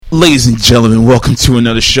Ladies and gentlemen, welcome to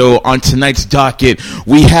another show. On tonight's docket,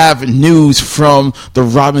 we have news from the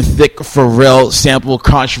Robin Thicke Pharrell sample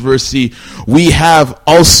controversy. We have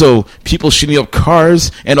also people shooting up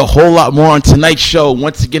cars and a whole lot more on tonight's show.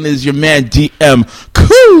 Once again, it is your man DM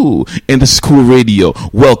Cool in the School Radio.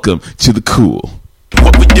 Welcome to the Cool.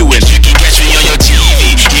 What we doing? You can catch me on your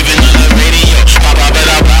TV, even on the radio. Pop up at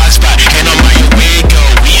our blog spot, and on my way go.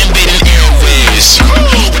 We invading airwaves.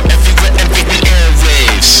 Everywhere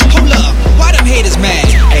airwaves. Hold up, why them haters mad?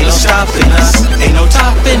 Ain't no stopping us, ain't no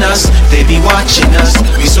topping us. They be watching us,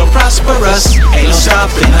 we so prosperous. Ain't no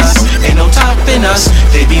stopping us, ain't no topping us.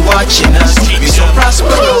 They be watching us, we so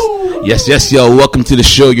prosperous. Yes, yo. Welcome to the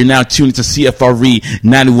show. You're now tuned to CFRE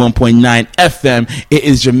 91.9 FM. It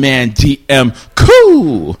is your man, DM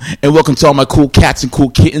Cool. And welcome to all my cool cats and cool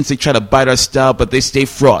kittens. They try to bite our style, but they stay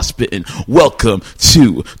frostbitten. Welcome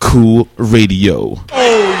to Cool Radio.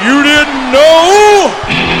 Oh, you didn't know?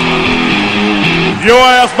 Your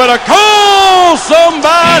ass better call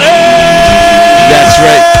somebody! That's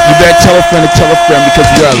right. You better tell a friend to tell a friend,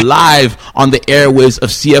 because we are live on the airwaves of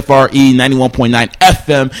CFRE 91.9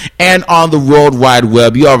 FM and on the World Wide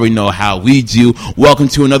Web. You already know how we do. Welcome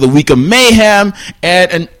to another week of mayhem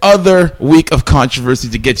and another week of controversy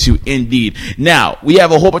to get to indeed. Now, we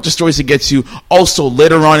have a whole bunch of stories to get to. Also,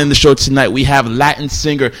 later on in the show tonight, we have Latin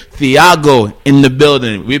singer Thiago in the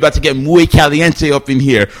building. We're about to get muy caliente up in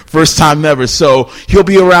here. First time ever. So he'll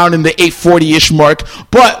be around in the 8:40-ish mark.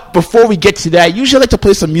 But before we get to that, usually I like to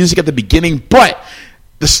play some music at the beginning, but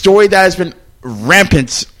the story that has been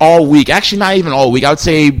rampant all week, actually not even all week, I would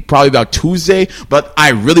say probably about Tuesday, but I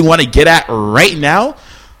really want to get at right now.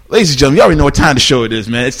 Ladies and gentlemen, you already know what time the show it is,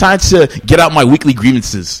 man. It's time to get out my weekly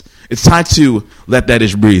grievances. It's time to let that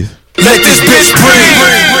ish breathe. Let this bitch breathe.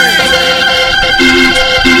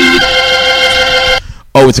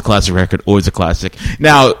 Oh, it's a classic record. Always a classic.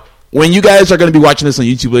 Now, when you guys are going to be watching this on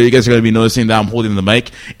YouTube, you guys are going to be noticing that I'm holding the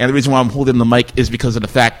mic. And the reason why I'm holding the mic is because of the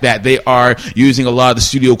fact that they are using a lot of the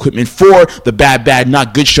studio equipment for the Bad,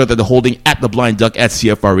 Not Good show that they're holding at the Blind Duck at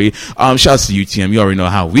CFRE. Shout out to UTM. You already know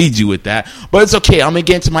how we do with that. But it's okay. I'm going to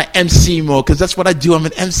get into my MC mode, because that's what I do. I'm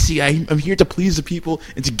an MC. I'm here to please the people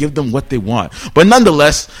and to give them what they want. But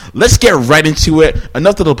nonetheless, let's get right into it.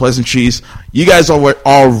 Enough of the pleasantries. You guys all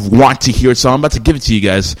want to hear it, so I'm about to give it to you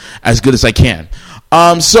guys as good as I can.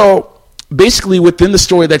 So basically within the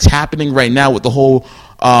story that's happening right now with the whole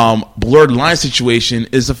blurred line situation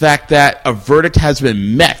is the fact that a verdict has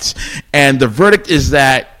been met. And the verdict is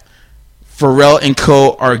that Pharrell and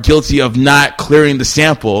co. are guilty of not clearing the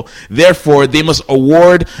sample. Therefore, they must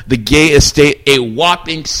award the gay estate a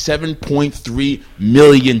whopping $7.3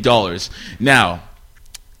 million. Now,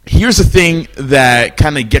 here's the thing that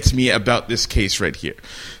kind of gets me about this case right here.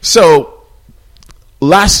 So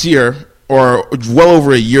last year, or well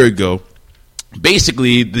over a year ago,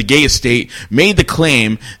 basically the gay estate made the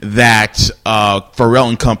claim that Pharrell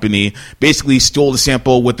and company basically stole the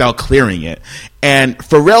sample without clearing it. And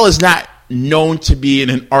Pharrell is not known to be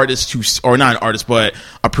an artist or not an artist, but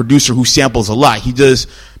a producer who samples a lot. He does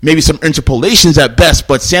maybe some interpolations at best,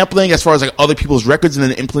 but sampling as far as like other people's records and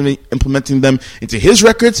then implementing them into his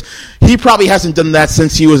records, he probably hasn't done that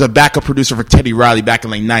since he was a backup producer for Teddy Riley back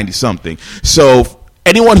in like 90 something. So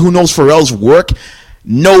anyone who knows Pharrell's work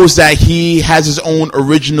knows that he has his own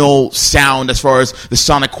original sound as far as the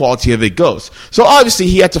sonic quality of it goes. So obviously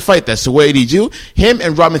he had to fight that. So what did he do? Him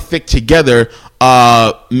and Robin Thicke together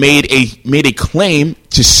made a claim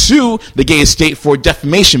to sue the gay estate for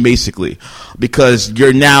defamation, basically, because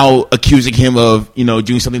you're now accusing him of,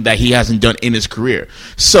 doing something that he hasn't done in his career.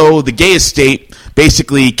 So the gay estate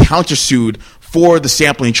basically countersued for the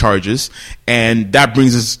sampling charges, and that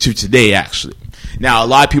brings us to today, actually. Now, a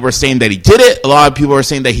lot of people are saying that he did it. A lot of people are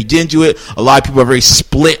saying that he didn't do it. A lot of people are very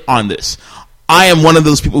split on this. I am one of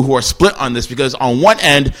those people who are split on this, because on one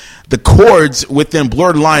end, the chords within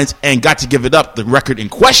Blurred Lines and Got to Give It Up, the record in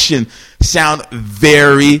question, sound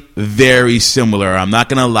very, very similar. I'm not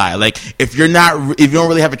going to lie. Like, if you don't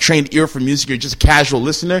really have a trained ear for music, you're just a casual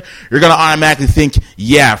listener, you're going to automatically think,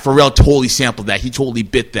 yeah, Pharrell totally sampled that. He totally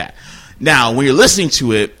bit that. Now, when you're listening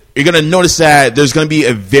to it, you're going to notice that there's going to be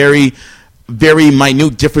a very, very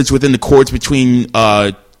minute difference within the chords between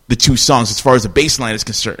the two songs as far as the bass line is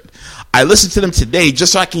concerned. I listened to them today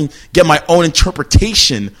just so I can get my own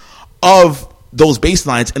interpretation of those bass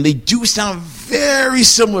lines, and they do sound very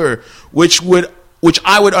similar, which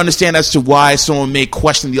I would understand as to why someone may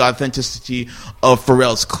question the authenticity of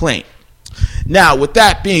Pharrell's claim. Now, with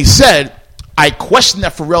that being said, I question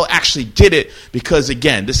that Pharrell actually did it because,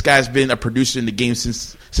 again, this guy's been a producer in the game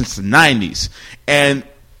since the 90s. And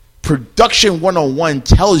Production 101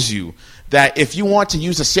 tells you that if you want to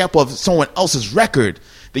use a sample of someone else's record,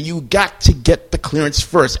 then you got to get the clearance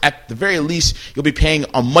first. At the very least, you'll be paying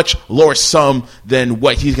a much lower sum than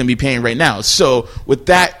what he's going to be paying right now. So with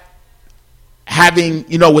that, having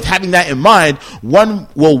that in mind, one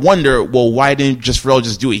will wonder, well, why didn't Pharrell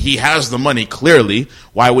just do it? He has the money, clearly.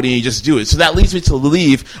 Why wouldn't he just do it? So that leads me to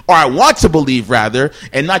believe, or I want to believe rather,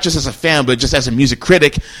 and not just as a fan, but just as a music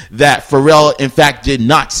critic, that Pharrell, in fact, did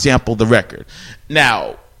not sample the record.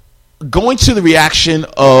 Now, going to the reaction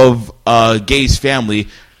of Gay's family,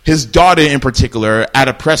 his daughter in particular, at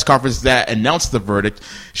a press conference that announced the verdict,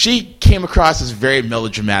 she came across as very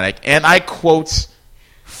melodramatic. And I quote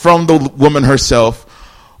from the woman herself,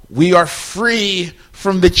 "We are free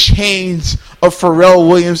from the chains of Pharrell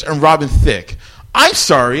Williams and Robin Thicke." I'm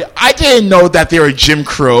sorry, I didn't know that they were Jim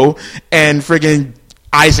Crow and friggin'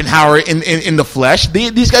 Eisenhower in the flesh.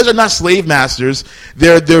 These guys are not slave masters.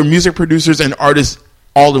 They're music producers and artists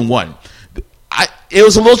all in one. It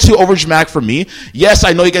was a little too overdramatic for me. Yes,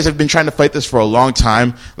 I know you guys have been trying to fight this for a long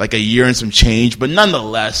time, like a year and some change, but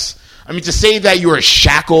nonetheless, I mean, to say that you were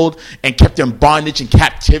shackled and kept in bondage and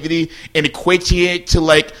captivity and equating it to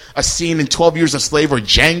like a scene in 12 Years a Slave or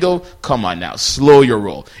Django, come on now, slow your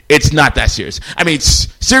roll. It's not that serious. I mean, it's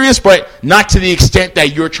serious, but not to the extent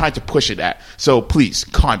that you're trying to push it at. So please,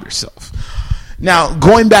 calm yourself. Now,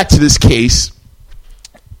 going back to this case,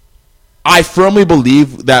 I firmly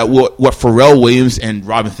believe that what Pharrell Williams and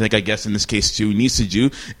Robin Thicke, I guess in this case too, needs to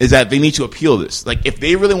do is that they need to appeal this. Like, if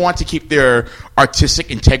they really want to keep their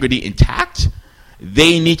artistic integrity intact,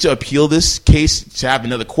 they need to appeal this case to have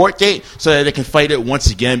another court date so that they can fight it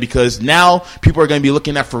once again, because now people are going to be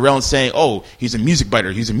looking at Pharrell and saying, oh, he's a music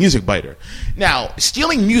biter, he's a music biter. Now,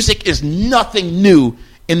 stealing music is nothing new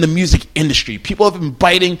in the music industry. People have been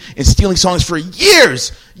biting and stealing songs for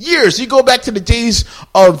years. You go back to the days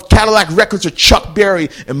of Cadillac Records or Chuck Berry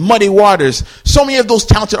and Muddy Waters. So many of those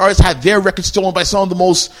talented artists had their records stolen by some of the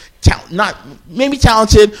most not maybe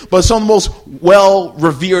talented, but some of the most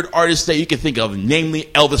well-revered artists that you can think of, namely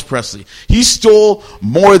Elvis Presley. He stole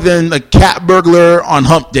more than a cat burglar on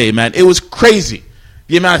Hump Day, man. It was crazy,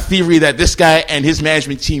 the amount of thievery that this guy and his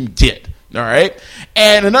management team did. All right.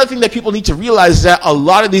 And another thing that people need to realize is that a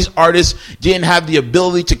lot of these artists didn't have the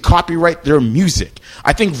ability to copyright their music.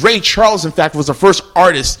 I think Ray Charles, in fact, was the first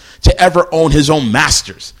artist to ever own his own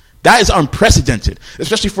masters. That is unprecedented,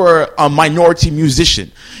 especially for a minority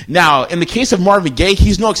musician. Now, in the case of Marvin Gaye,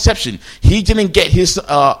 he's no exception. He didn't get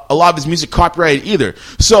a lot of his music copyrighted either.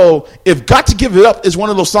 So if Got to Give It Up is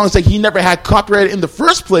one of those songs that he never had copyrighted in the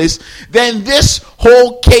first place, then this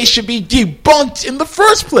whole case should be debunked in the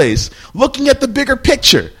first place, looking at the bigger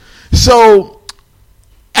picture. So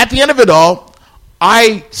at the end of it all,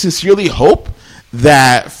 I sincerely hope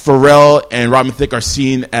that Pharrell and Robin Thicke are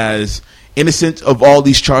seen as innocent of all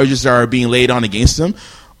these charges that are being laid on against them.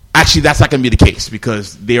 Actually, that's not going to be the case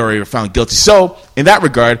because they already were found guilty. So, in that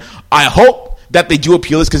regard, I hope that they do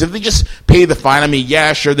appeal this, because if they just pay the fine, I mean,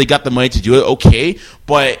 yeah, sure, they got the money to do it, okay,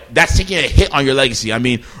 but that's taking a hit on your legacy. I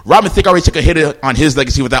mean, Robin Thicke already took a hit on his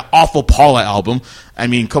legacy with that awful Paula album. I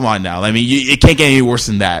mean, come on now. I mean, it can't get any worse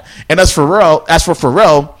than that. And as for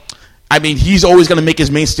Pharrell, I mean, he's always going to make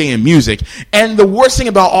his mainstay in music. And the worst thing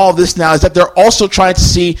about all of this now is that they're also trying to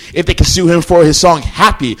see if they can sue him for his song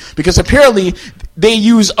Happy, because apparently they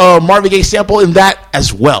use a Marvin Gaye sample in that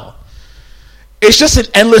as well. It's just an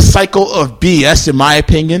endless cycle of BS, in my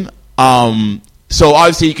opinion. So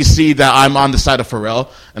obviously you can see that I'm on the side of Pharrell,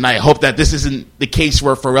 and I hope that this isn't the case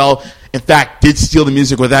where Pharrell, in fact, did steal the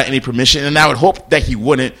music without any permission, and I would hope that he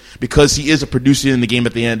wouldn't, because he is a producer in the game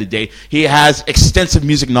at the end of the day. He has extensive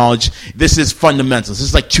music knowledge. This is fundamentals. This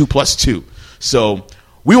is like 2 + 2. So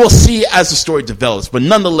we will see as the story develops, but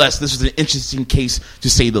nonetheless, this was an interesting case to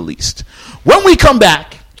say the least. When we come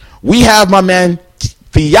back, we have my man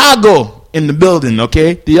Thiago in the building,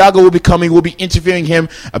 okay? Thiago will be coming. We'll be interviewing him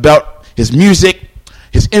about his music,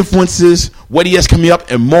 his influences, what he has coming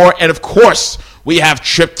up, and more. And of course, we have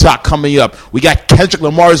Trip Talk coming up. We got Kendrick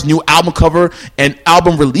Lamar's new album cover and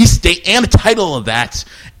album release date and the title of that,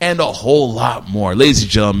 and a whole lot more. Ladies and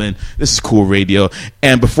gentlemen, this is Cool Radio.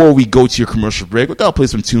 And before we go to your commercial break, we're going to play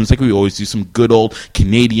some tunes like we always do, some good old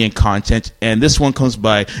Canadian content. And this one comes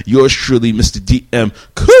by yours truly, Mr. DM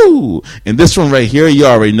Cool. And this one right here, you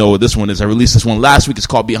already know what this one is. I released this one last week. It's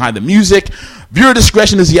called Behind the Music. Viewer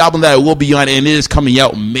discretion is the album that it will be on, and it is coming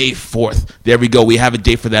out May 4th. There we go. We have a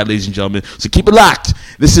date for that, ladies and gentlemen. So keep it it locked.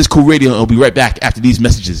 This is Cool Radio, and I'll be right back after these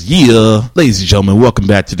messages. Yeah. Ladies and gentlemen, welcome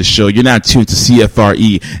back to the show. You're now tuned to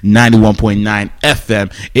CFRE 91.9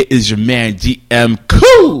 FM. It is your man, DM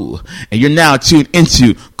Cool. And you're now tuned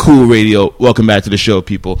into Cool Radio. Welcome back to the show,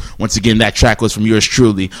 people. Once again, that track was from yours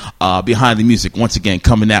truly, Behind the Music. Once again,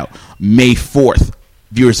 coming out May 4th.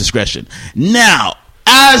 Viewers' discretion. Now,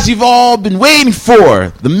 as you've all been waiting for,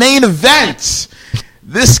 the main event.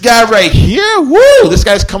 This guy right here, woo! This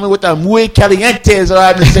guy's coming with that muy caliente, is what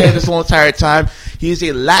I've been saying this whole entire time. He is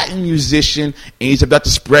a Latin musician, and he's about to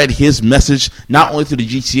spread his message not only through the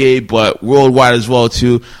GTA, but worldwide as well,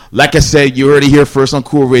 too. Like I said, you heard it here first on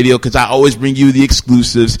Cool Radio, because I always bring you the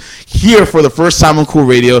exclusives here for the first time on Cool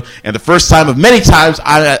Radio, and the first time of many times,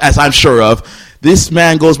 as I'm sure of. This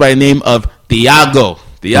man goes by the name of Thiago.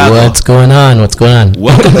 What's going on? Welcome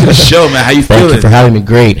to the show, man. How you feeling? Thank you for having me.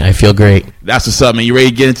 Great. I feel great. That's what's up, man. You ready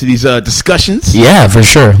to get into these discussions? Yeah, for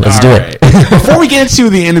sure. Let's do it. Before we get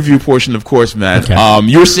into the interview portion, of course, man, okay.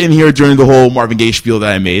 You were sitting here during the whole Marvin Gaye spiel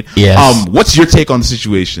that I made. Yes. What's your take on the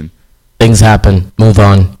situation? Things happen. Move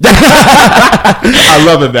on. I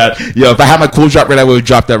love it, man. Yo, if I had my cool drop right, I would have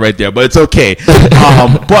dropped that right there, but it's okay.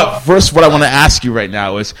 But first, what I want to ask you right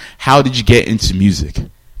now is, how did you get into music?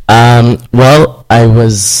 Well, I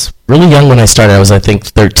was really young when I started. I was, I think,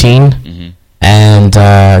 13, and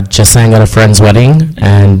just sang at a friend's wedding,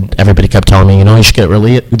 and everybody kept telling me, you should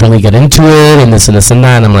really get into it, and this and this and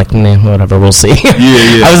that, and I'm like, nah, whatever, we'll see.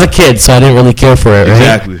 Yeah. I was a kid, so I didn't really care for it, right?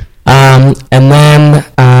 Exactly. And then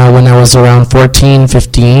when I was around 14,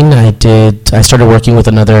 15, I started working with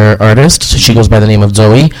another artist. She goes by the name of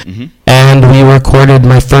Zoe, and we recorded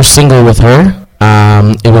my first single with her.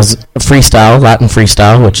 It was Latin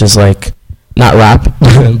freestyle, which is like not rap,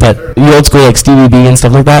 but the old school like Stevie B and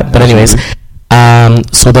stuff like that. But anyways,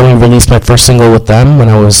 so then we released my first single with them when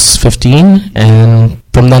I was 15, and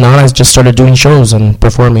from then on I just started doing shows and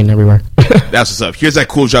performing everywhere. That's what's up. Here's that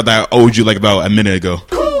cool drop that I owed you like about a minute ago.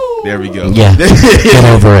 There we go. Yeah, get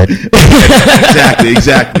over it.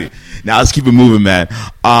 Exactly. Now let's keep it moving, man.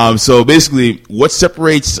 So basically, what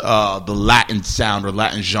separates the Latin sound or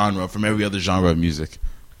Latin genre from every other genre of music?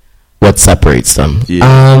 What separates them?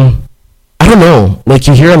 Yeah. I don't know. Like,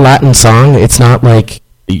 you hear a Latin song, it's not like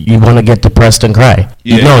you want to get depressed and cry.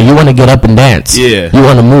 Yeah. No, you want to get up and dance. Yeah. You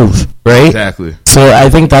want to move, right? Exactly. So I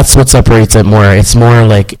think that's what separates it more. It's more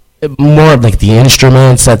like the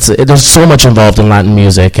instruments. There's so much involved in Latin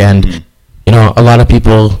music, and a lot of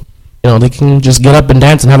people, they can just get up and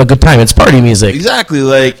dance and have a good time. It's party music. Exactly.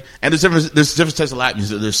 And there's different types of Latin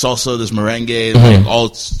music. There's salsa, there's merengue, like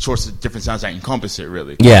all sorts of different sounds that encompass it,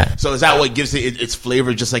 really. Yeah. So is that what gives it its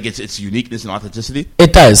flavor, just like its uniqueness and authenticity?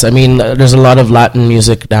 It does. I mean, there's a lot of Latin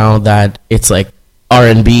music now that it's like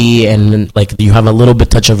R&B, and like you have a little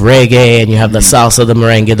bit touch of reggae, and you have the salsa, the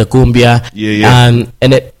merengue, the cumbia. Yeah.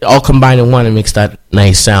 And it all combined in one and makes that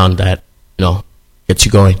nice sound that, gets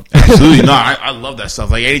you going. Absolutely. No, I love that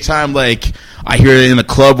stuff. Like, anytime, like, I hear it in a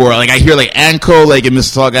club, or like I hear like Anco, like in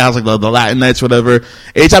Mississauga House, like the Latin nights, whatever.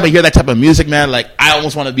 Anytime I hear that type of music, man, like I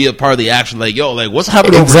almost want to be a part of the action. Like, yo, like what's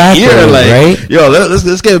happening over here? Like, right? Yo,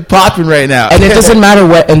 let's get popping right now. And it doesn't matter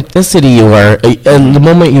what ethnicity you are. And the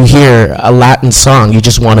moment you hear a Latin song, you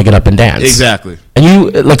just want to get up and dance. Exactly. And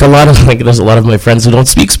you there's a lot of my friends who don't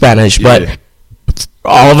speak Spanish, but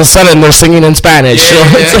all of a sudden they're singing in Spanish.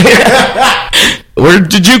 Where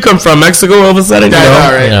did you come from? Mexico all of a sudden?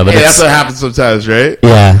 Right. But that's what happens sometimes, right?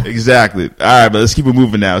 Yeah. Exactly. All right, but let's keep it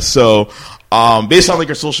moving now. So, based on like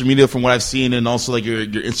your social media, from what I've seen, and also like your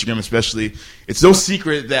Instagram especially, it's no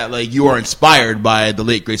secret that like you are inspired by the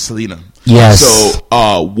late great Selena. Yes. So,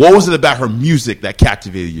 what was it about her music that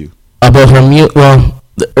captivated you? About her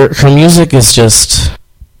her music is just,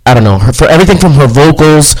 I don't know, for everything from her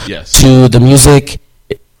vocals to the music,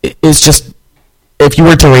 it's just, if you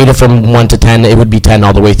were to rate it from 1 to 10, it would be 10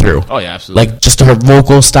 all the way through. Oh, yeah, absolutely. Like, just her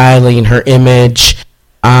vocal styling, her image,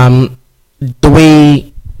 the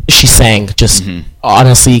way she sang just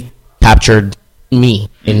honestly captured me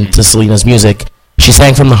into Selena's music. She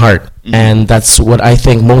sang from the heart, and that's what I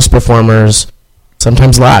think most performers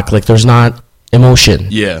sometimes lack. Like, there's not emotion.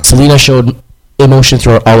 Yeah. Selena showed emotion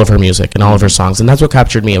throughout all of her music and all of her songs, and that's what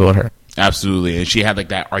captured me about her. Absolutely. And she had like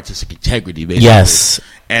that artistic integrity, basically. Yes.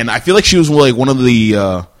 And I feel like she was like one of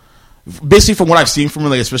the basically from what I've seen from her,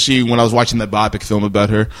 like especially when I was watching that biopic film about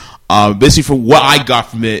her, basically from what I got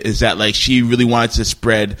from it is that like she really wanted to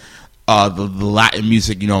spread the Latin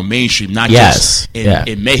music, mainstream, not just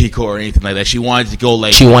in Mexico or anything like that. She wanted to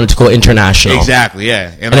go international. Exactly,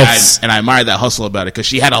 yeah. And I admire that hustle about it because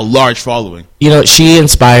she had a large following. She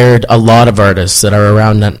inspired a lot of artists that are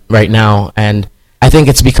around right now, and I think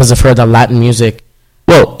it's because of her that Latin music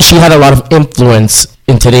well, she had a lot of influence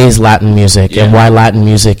in today's Latin music and why Latin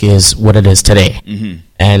music is what it is today.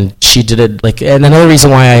 And she did it like, and another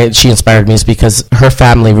reason why she inspired me is because her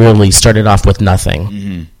family really started off with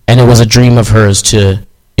nothing. And it was a dream of hers to,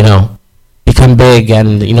 you know, become big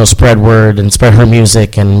and, you know, spread word and spread her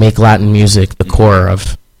music and make Latin music the core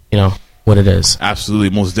of, you know, what it is. Absolutely,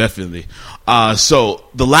 most definitely. So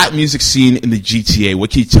the Latin music scene in the GTA, what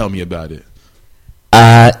can you tell me about it?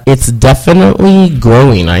 It's definitely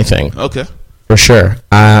growing, I think. Okay. For sure.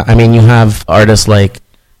 I mean, you have artists like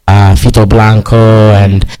Fito Blanco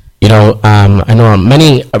and, you know, I know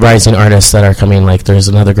many rising artists that are coming. Like, there's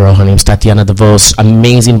another girl, her name's Tatiana DeVos,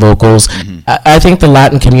 amazing vocals. I think the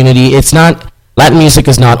Latin community, Latin music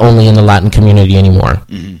is not only in the Latin community anymore.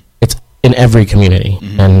 It's in every community.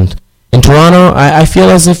 And in Toronto, I feel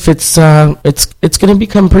as if it's going to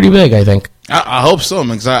become pretty big, I think. I hope so,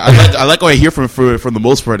 man. Cause I like what I hear from the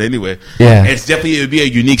most part, anyway. Yeah, it would be a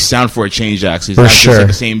unique sound for a change. Actually, for not sure. Just like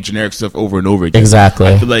the same generic stuff over and over again. Exactly.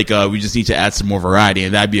 I feel like we just need to add some more variety,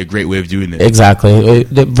 and that'd be a great way of doing it. Exactly.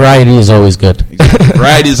 The variety is always good. Exactly.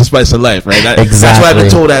 Variety is the spice of life, right? Exactly. That's what I've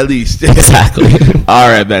been told, at least. Exactly. All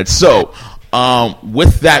right, man. So,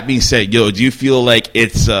 with that being said, do you feel like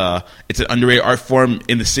it's an underrated art form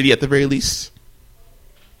in the city at the very least?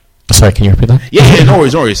 Sorry, can you repeat that? Yeah, no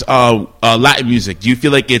worries. Latin music. Do you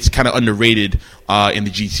feel like it's kind of underrated in the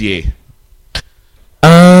GTA?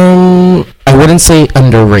 I wouldn't say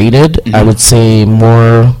underrated. I would say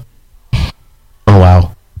more. Oh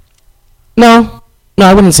wow. No,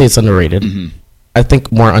 I wouldn't say it's underrated. I think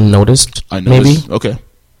more unnoticed. Maybe. Okay.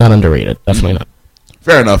 Not underrated. Definitely not.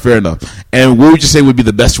 Fair enough. And what would you say would be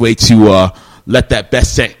the best way to let that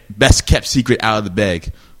best kept secret out of the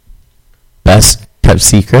bag? Best kept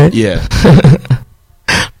secret? Yeah.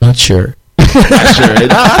 Not sure. Not sure. No,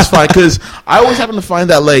 that's fine, because I always happen to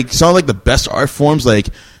find that like some of like the best art forms, like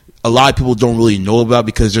a lot of people don't really know about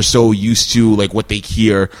because they're so used to like what they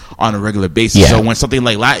hear on a regular basis. So when something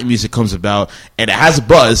like Latin music comes about and it has a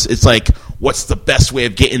buzz, it's like, what's the best way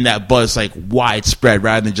of getting that buzz like widespread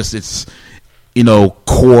rather than just its, you know,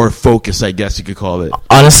 core focus, I guess you could call it.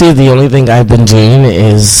 Honestly, the only thing I've been doing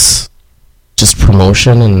is just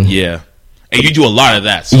promotion and And you do a lot of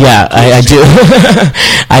that. So yeah, I do.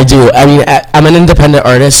 I do. I mean, I'm an independent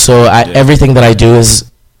artist, so everything that I do is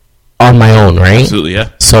on my own, right? Absolutely, yeah.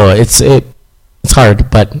 So it's hard,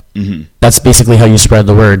 but that's basically how you spread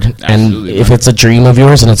the word. Absolutely, and if it's a dream of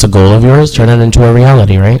yours and it's a goal of yours, turn it into a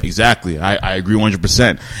reality, right? Exactly. I agree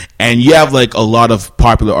 100%. And you have like a lot of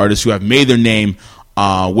popular artists who have made their name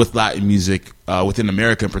with Latin music within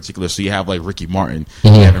America in particular. So you have like Ricky Martin,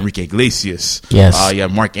 you have Enrique Iglesias, you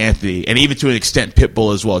have Mark Anthony, and even to an extent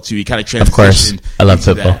Pitbull as well too. He kind of transitioned. Of course, I love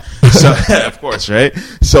Pitbull. So of course, right?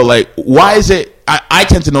 So like, why is it? I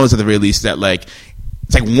tend to notice at the very least that like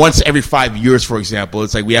it's like once every 5 years, for example,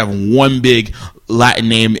 it's like we have one big Latin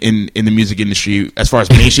name in the music industry as far as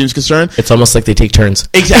mainstream is concerned. It's almost like they take turns.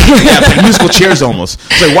 Exactly. Yeah, like musical chairs almost.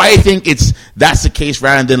 So why do you think that's the case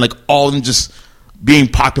rather than like all of them just being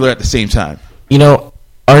popular at the same time? You know,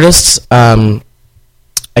 artists, I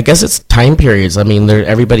guess it's time periods. I mean,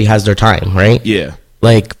 everybody has their time, right? Yeah.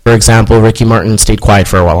 Like, for example, Ricky Martin stayed quiet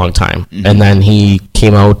for a long time, and then he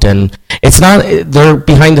came out, and they're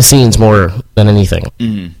behind the scenes more than anything,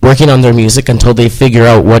 working on their music until they figure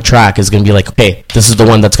out what track is going to be like, okay, this is the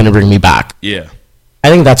one that's going to bring me back. Yeah. I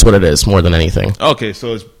think that's what it is more than anything. Okay,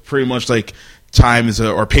 so it's pretty much like time is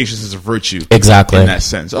or patience is a virtue. Exactly. In that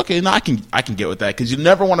sense. Okay, no, I can get with that because you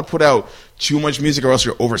never want to put out too much music or else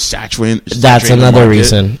you're oversaturating. That's another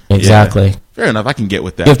reason. Exactly. Yeah. Fair enough. I can get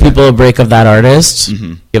with that. Give people a break of that artist.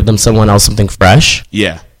 Give them someone else something fresh.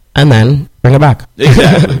 Yeah. And then bring it back.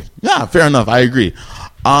 Exactly. Yeah, fair enough. I agree.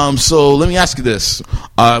 So let me ask you this.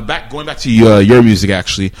 Going back to your music,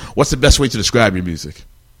 actually, what's the best way to describe your music?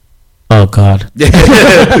 Oh, God.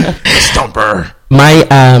 Stumper.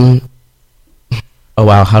 My, oh,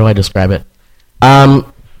 wow. How do I describe it?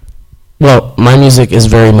 Well, my music is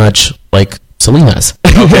very much like Selena's.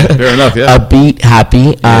 Okay, fair enough, yeah. Upbeat,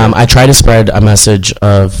 happy. I try to spread a message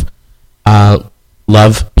of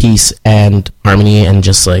love, peace, and harmony, and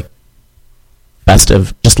just like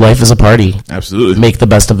festive. Just life is a party. Absolutely. Make the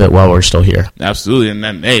best of it while we're still here. Absolutely. And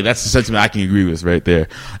then, hey, that's the sentiment I can agree with right there.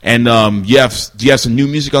 And do you have some new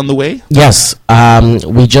music on the way? Yes.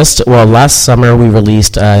 Last summer we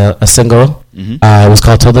released a single. It was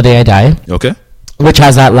called Till the Day I Die. Okay. Which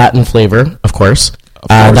has that Latin flavor, of course.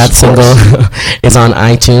 That single is on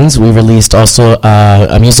iTunes. We released also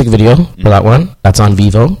a music video for that one. That's on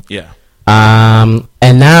Vivo. Yeah. And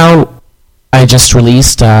now I just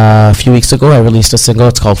released a few weeks ago. I released a single.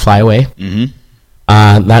 It's called Fly Away.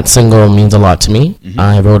 That single means a lot to me.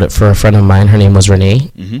 I wrote it for a friend of mine. Her name was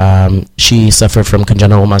Renee. She suffered from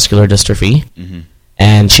congenital muscular dystrophy,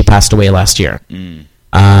 and she passed away last year.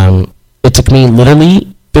 It took me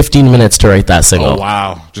literally 15 minutes to write that single. Oh,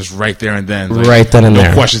 wow. Just right there and then. Right then and there.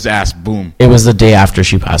 No questions asked. Boom. It was the day after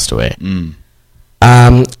she passed away.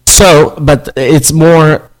 But it's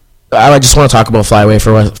more... I just want to talk about Fly Away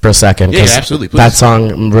for a second. Yeah, absolutely. Please. That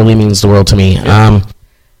song really means the world to me. Yeah.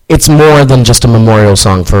 It's more than just a memorial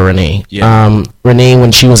song for Renee. Yeah. Renee,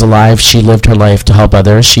 when she was alive, she lived her life to help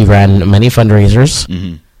others. She ran many fundraisers.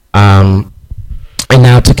 And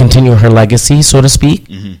now to continue her legacy, so to speak,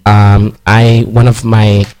 one of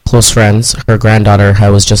my close friends, her granddaughter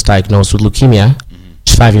was just diagnosed with leukemia.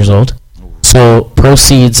 She's 5 years old. So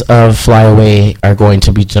proceeds of Fly Away are going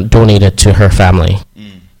to be donated to her family.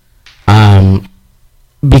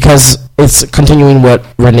 Because it's continuing what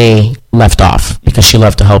Renee left off, because she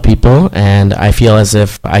loved to help people, and I feel as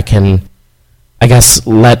if I can, I guess,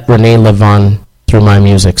 let Renee live on through my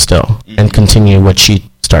music still and continue what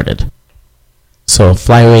she started. So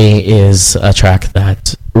Fly Away is a track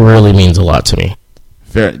that really means a lot to me.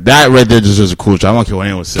 Fair. That right there deserves a cool job. I don't care what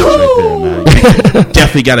anyone says right there, man.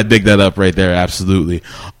 Definitely got to big that up right there. Absolutely.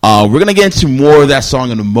 We're going to get into more of that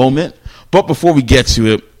song in a moment. But before we get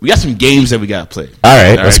to it, we got some games that we got to play. All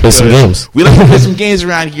right, let's play some games. We like to play some games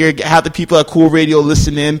around here, have the people at Cool Radio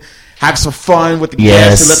listen in, have some fun with the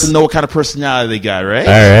guests, and let them know what kind of personality they got,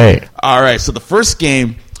 right? All right, so the first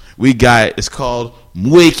game we got is called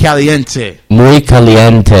Muy Caliente. Muy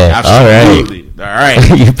Caliente. Absolutely. All right.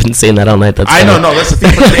 You've been saying that all night. That's I know, no, that's the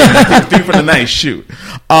theme for the day. The theme for the night, shoot.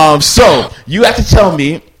 So, you have to tell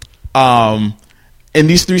me, in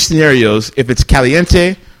these three scenarios, if it's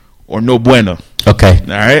caliente or no bueno. Okay. All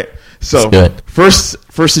right. So first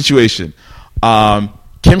situation,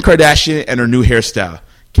 Kim Kardashian and her new hairstyle,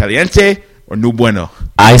 caliente or no bueno?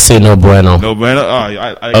 I say no bueno. No bueno.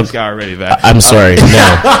 Oh, I just got already back. I'm sorry.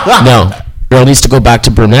 No. Girl needs to go back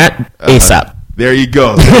to brunette ASAP. There you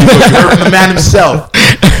go. You heard from the man himself.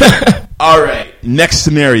 All right. Next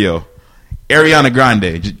scenario, Ariana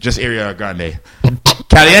Grande. Just Ariana Grande.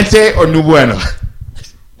 Caliente or no bueno?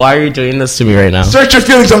 Why are you doing this to me right now? Search your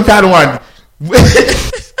feelings on Padawan.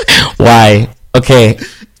 Why? Okay.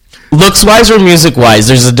 Looks-wise or music-wise?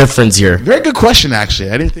 There's a difference here. Very good question, actually.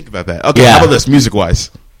 I didn't think about that. Okay, How about this, music-wise?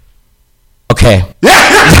 Okay.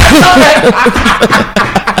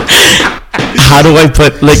 How do I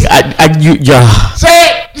put,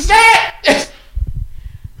 Say it!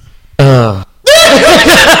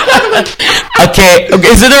 Okay,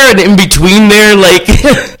 is there an in-between there,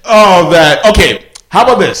 Okay, how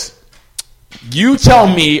about this? You tell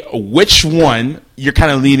me which one you're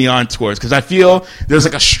kind of leaning on towards, because I feel there's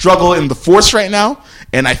a struggle in the force right now,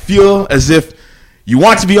 and I feel as if you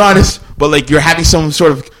want to be honest, but you're having some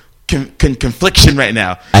sort of confliction right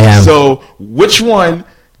now. I am. So which one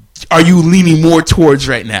are you leaning more towards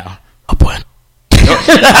right now? Oh, boy.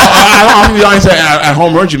 I'm going to be honest, I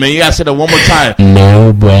homered you, man. You got to say that one more time.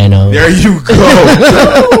 No bueno. There you go.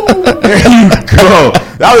 There you go.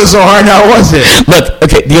 That was so hard now, was it? Look,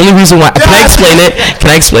 okay, the only reason why... Can I explain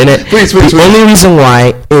it? Please. The only reason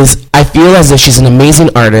why is I feel as if she's an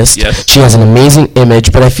amazing artist. Yes. She has an amazing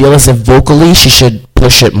image, but I feel as if vocally she should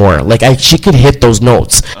push it more. She could hit those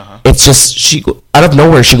notes. It's just, she out of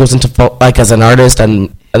nowhere, she goes into, as an artist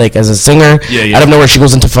and, as a singer, out of nowhere, she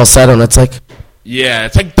goes into falsetto, and it's yeah,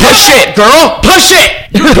 it's push it, girl, push it.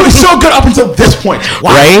 You're doing so good up until this point,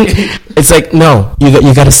 right? It's no,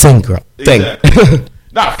 you got to sing, girl. Sing. Exactly.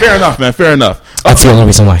 Nah, fair enough, man. Fair enough. Okay. That's the only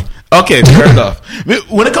reason why. Okay, fair enough.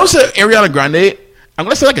 When it comes to Ariana Grande, I'm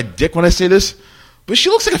gonna say like a dick when I say this, but she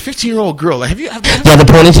looks like a 15-year-old girl. Like, yeah, the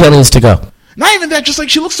ponytail needs to go. Not even that, just like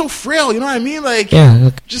she looks so frail. You know what I mean? Like, yeah,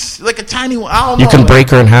 just like a tiny one. I don't know. You can break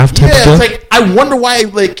her in half. Yeah, it's like I wonder why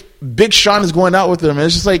like Big Sean is going out with her. Man,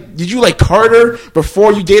 it's just like, did you like card her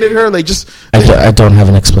before you dated her? Like, just I don't have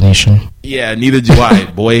an explanation. Yeah, neither do I,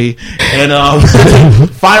 boy. And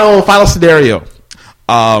final scenario.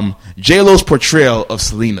 J-Lo's portrayal of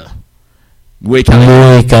Selena. Muy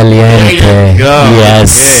Caliente.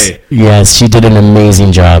 Yes, she did an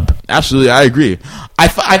amazing job. Absolutely, I agree.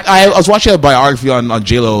 I was watching a biography on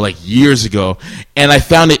J-Lo like years ago, and I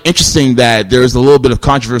found it interesting that there's a little bit of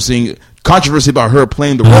controversy about her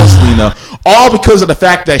playing the role of Selena, all because of the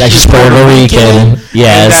fact that she's Puerto Rican.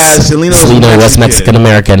 Yes, Selena was Mexican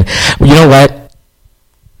American. Well, you know what?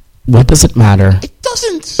 What does it matter? It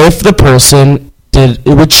doesn't. If the person did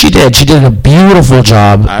what she did a beautiful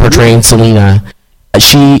job portraying Selena.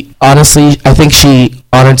 She honestly, I think she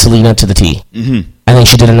honored Selena to the T. Mm-hmm. I think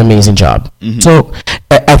she did an amazing job. Mm-hmm. So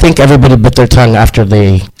I think everybody bit their tongue after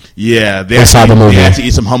they Yeah, they saw the movie. They had to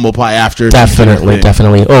eat some humble pie after. Definitely.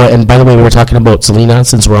 Oh, and by the way, we were talking about Selena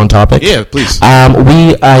since we're on topic. Yeah, please.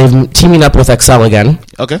 I'm teaming up with XL again.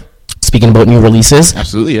 Okay. Speaking about new releases.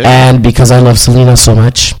 Absolutely, yeah. And because I love Selena so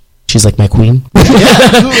much, she's like my queen. Yeah,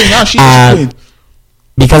 absolutely. No, she's the queen.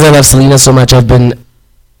 Because I love Selena so much, I've been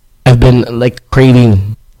like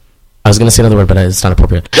craving. I was gonna say another word, but it's not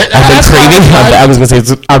appropriate. I've been craving. I was gonna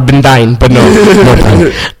say I've been dying, but no.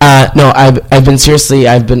 I've been seriously.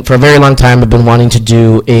 I've been for a very long time. I've been wanting to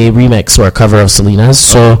do a remix or a cover of Selena's.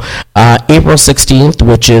 So April 16th,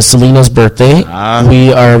 which is Selena's birthday,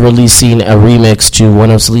 we are releasing a remix to one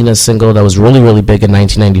of Selena's single that was really, really big in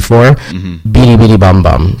 1994, "Beady Beady Bum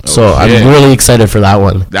Bum." So I'm really excited for that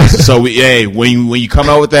one. When you come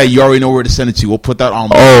out with that, you already know where to send it to. We'll put that on.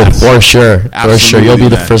 For sure. You'll be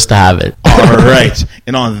the first to have it. All right.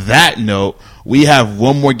 And on that note, we have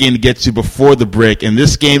one more game to get to before the break, and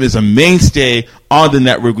this game is a mainstay on the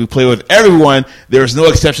network. We play with everyone. There's no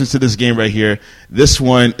exceptions to this game right here. This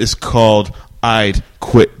one is called I'd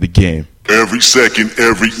Quit the Game. Every second,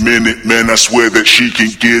 every minute, man, I swear that she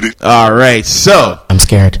can get it. All right, so I'm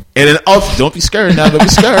scared. Don't be scared now. Don't be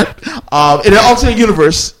scared. In an alternate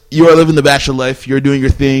universe, you are living the bachelor life. You're doing your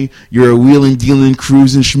thing. You're wheeling, dealing,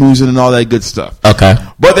 cruising, schmoozing, and all that good stuff. Okay.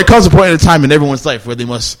 But there comes a point in time in everyone's life where they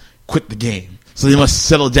must quit the game. So they must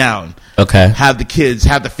settle down. Okay. Have the kids,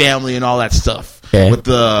 have the family, and all that stuff. Okay. With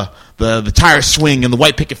the tire swing and the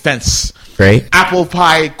white picket fence. Great. Apple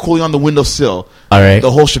pie cooling on the windowsill. All right.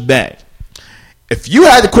 The whole shebang. If you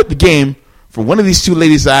had to quit the game for one of these two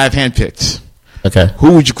ladies that I've handpicked, okay,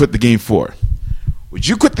 who would you quit the game for? Would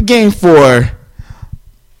you quit the game for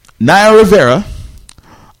Naya Rivera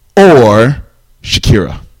or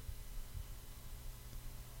Shakira?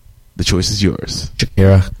 The choice is yours.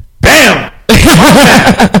 Shakira. Bam!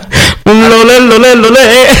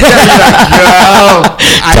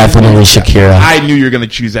 Definitely Shakira. I knew you were going to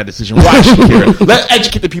choose that decision. Why Shakira? Let's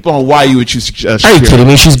educate the people on why you would choose Shakira. Are you kidding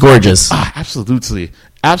me? She's gorgeous. Absolutely.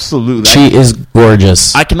 She is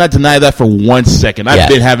gorgeous. I cannot deny that for 1 second. I've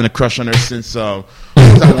been having a crush on her since that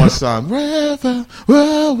one song. Forever,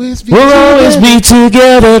 we'll always be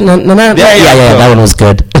together. That one was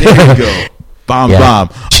good. There you go. Bomb.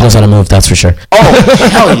 She knows how to move, that's for sure. Oh,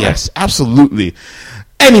 hell yes. Absolutely.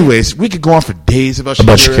 Anyways, we could go on for days about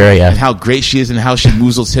Shakira, and how great she is and how she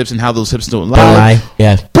moves those hips and how those hips don't lie.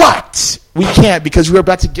 Yeah. But we can't because we're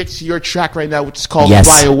about to get to your track right now, which is called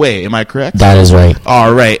Fly Away. Am I correct? That is right.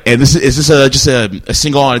 All right. And is this just a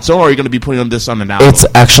single on its own, or are you going to be putting this on an album? It's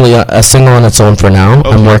actually a single on its own for now.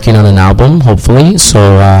 Okay. I'm working on an album, hopefully.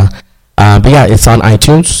 So, but yeah, it's on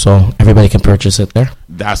iTunes, so everybody can purchase it there.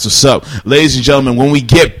 That's what's up. Ladies and gentlemen, when we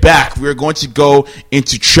get back, we're going to go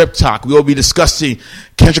into Trip Talk. We will be discussing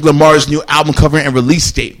Kendrick Lamar's new album cover and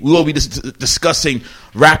release date. We will be discussing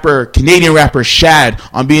Canadian rapper Shad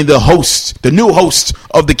on being the new host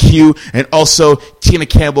of The Q, and also Tina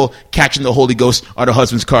Campbell catching the Holy Ghost on her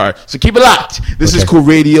husband's car. So keep it locked. This is Cool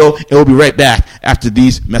Radio, and we'll be right back after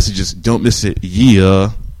these messages. Don't miss it.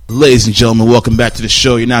 Yeah. Ladies and gentlemen, welcome back to the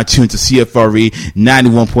show. You're now tuned to CFRE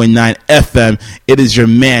 91.9 FM. It is your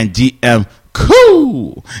man, DM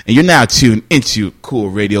Cool. And you're now tuned into Cool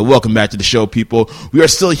Radio. Welcome back to the show, people. We are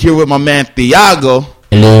still here with my man, Thiago.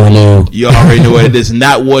 Hello. You already know what it is. And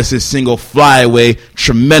that was his single, Fly Away.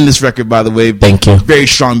 Tremendous record, by the way. Thank you. Very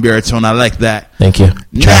strong baritone. I like that. Thank you.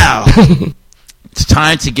 Now, it's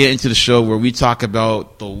time to get into the show where we talk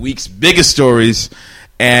about the week's biggest stories.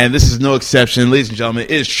 And this is no exception. Ladies and gentlemen,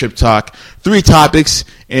 it is Trip Talk. 3 topics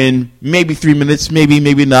in maybe 3 minutes,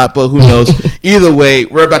 maybe not, but who knows. Either way,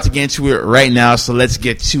 we're about to get into it right now, so let's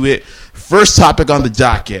get to it. First topic on the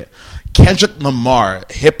docket, Kendrick Lamar,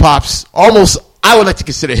 hip-hop's I would like to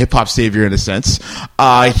consider hip-hop savior in a sense.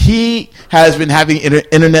 He has been having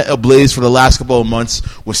internet ablaze for the last couple of months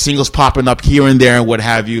with singles popping up here and there and what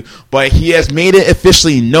have you. But he has made it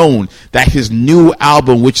officially known that his new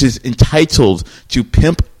album, which is entitled To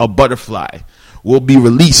Pimp a Butterfly, will be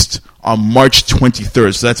released on March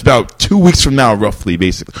 23rd. So that's about 2 weeks from now, roughly,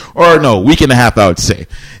 basically. Or no, week and a half, I would say.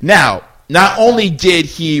 Now, not only did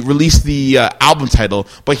he release the album title,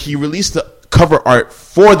 but he released the cover art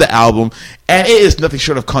for the album, and it is nothing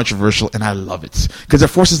short of controversial, and I love it because it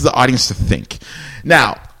forces the audience to think.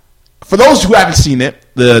 Now, for those who haven't seen it,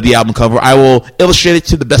 the album cover, I will illustrate it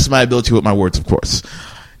to the best of my ability with my words, of course.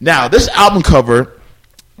 Now, this album cover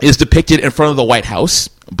is depicted in front of the White House,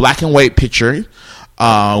 black and white picture,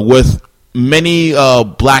 with many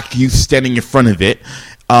black youth standing in front of it.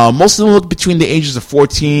 Most of them look between the ages of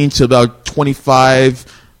 14 to about 25,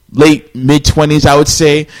 late mid-20s, I would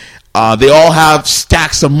say. They all have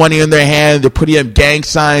stacks of money in their hand. They're putting up gang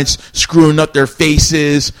signs, screwing up their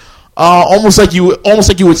faces. almost like you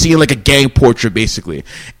would see in like a gang portrait, basically.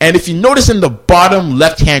 And if you notice in the bottom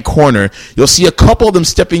left-hand corner, you'll see a couple of them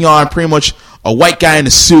stepping on pretty much a white guy in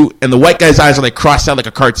a suit, and the white guy's eyes are like crossed out like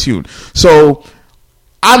a cartoon. So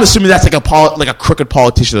I'm assuming that's like a crooked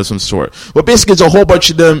politician of some sort. But basically, it's a whole bunch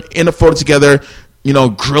of them in a photo together, you know,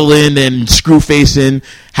 grilling and screw facing,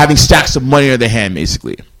 having stacks of money in their hand,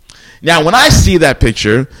 basically. Now, when I see that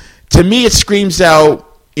picture, to me, it screams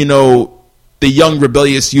out, you know, the young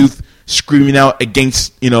rebellious youth screaming out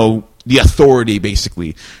against, you know, the authority,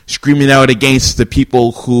 basically, screaming out against the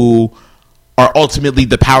people who are ultimately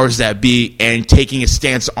the powers that be and taking a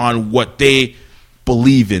stance on what they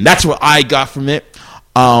believe in. That's what I got from it.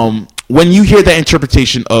 When you hear that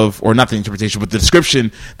interpretation of, or not the interpretation, but the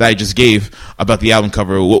description that I just gave about the album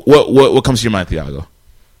cover, what comes to your mind, Thiago?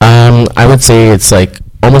 I would say it's like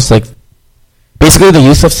almost like basically the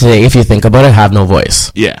youth of today, if you think about it, have no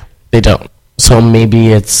voice. Yeah, they don't. So maybe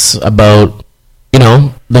it's about, you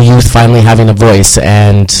know, the youth finally having a voice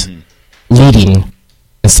and leading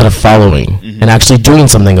instead of following, and actually doing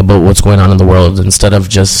something about what's going on in the world instead of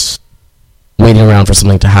just waiting around for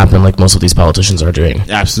something to happen like most of these politicians are doing.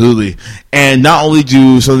 Absolutely. And not only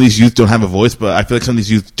do some of these youth don't have a voice, but I feel like some of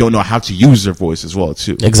these youth don't know how to use their voice as well,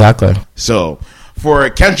 too. Exactly. So for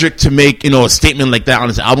Kendrick to make, you know, a statement like that on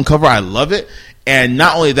his album cover, I love it. And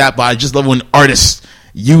not only that, but I just love when artists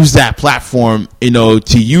use that platform, you know,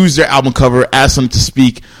 to use their album cover as something to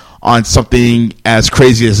speak on something as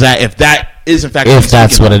crazy as that. If that is, in fact, if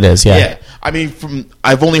that's what it is, yeah. I mean,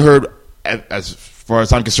 I've only heard, as far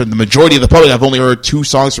as I'm concerned, the majority of the public, I've only heard 2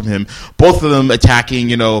 songs from him, both of them attacking,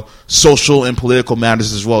 you know, social and political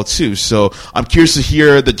matters as well, too. So I'm curious to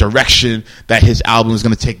hear the direction that his album is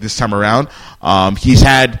going to take this time around. He's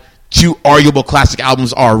had 2 arguable classic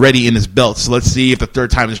albums already in his belt, so let's see if the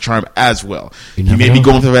third time is a charm as well. He may be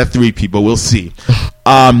going for that 3-peat, but we'll see.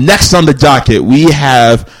 Next on the docket, we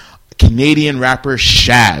have Canadian rapper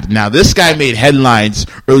Shad. Now, this guy made headlines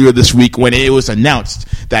earlier this week when it was announced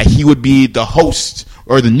that he would be the host,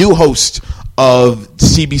 or the new host, of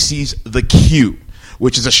CBC's The Q,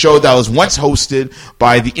 which is a show that was once hosted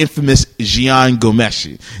by the infamous Jian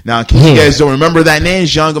Ghomeshi. Now, in case you guys don't remember that name,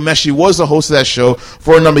 Jian Ghomeshi was the host of that show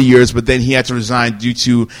for a number of years, but then he had to resign due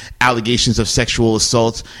to allegations of sexual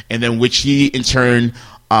assault, and then which he, in turn,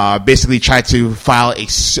 basically tried to file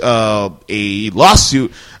a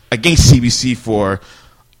lawsuit against CBC for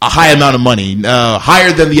a high amount of money,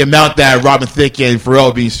 higher than the amount that Robin Thicke and Pharrell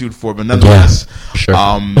are being sued for, but nonetheless, sure.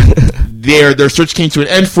 Their search came to an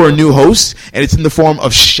end for a new host, and it's in the form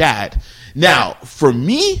of Shad. Now, for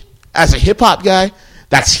me, as a hip-hop guy,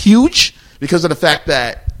 that's huge because of the fact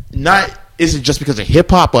that isn't just because of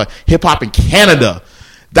hip-hop, but hip-hop in Canada.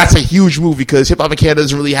 That's a huge move because hip-hop in Canada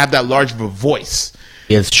doesn't really have that large of a voice.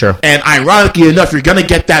 It's true. And ironically enough, you're going to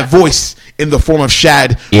get that voice in the form of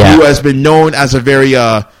Shad, who has been known as a very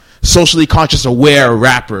socially conscious, aware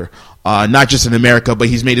rapper, not just in America, but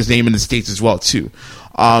he's made his name in the States as well, too.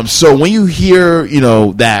 So when you hear, you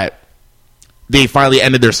know, that they finally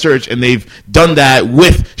ended their search and they've done that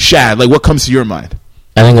with Shad, like, what comes to your mind?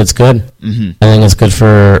 I think it's good. I think it's good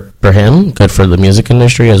for him, good for the music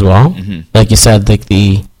industry as well. Like you said, like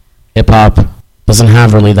the hip-hop doesn't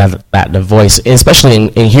have really that voice, especially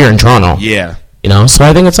in here in Toronto. Yeah. You know, so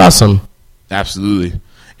I think it's awesome. Absolutely.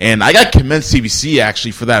 And I got to commend CBC,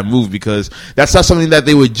 actually, for that move because that's not something that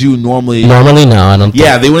they would do normally. Normally, no, I don't think.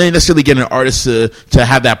 Yeah, they wouldn't necessarily get an artist to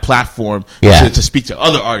have that platform to speak to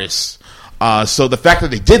other artists. So the fact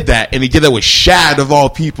that they did that, and they did that with Shad, of all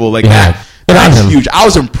people, like that's huge. I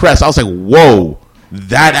was impressed. I was like, whoa.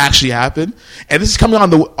 That actually happened, and this is coming on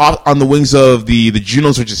the wings of the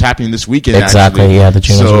Junos, which is happening this weekend. Exactly, actually. Yeah, the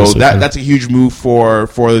Junos. So that's a huge move for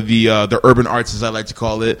the urban arts, as I like to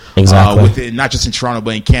call it. Exactly, within, not just in Toronto,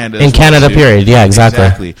 but in Canada. In Canada, period. Yeah,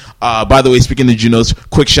 exactly. By the way, speaking of Junos,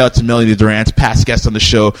 quick shout out to Melanie Durant, past guest on the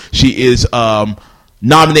show. She is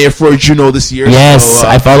nominated for a Juno this year. Yes, so,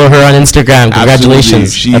 I follow her on Instagram.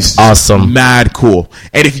 Congratulations. She's That's awesome. Mad cool.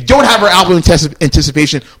 And if you don't have her album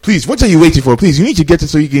anticipation, please, what are you waiting for? Please, you need to get it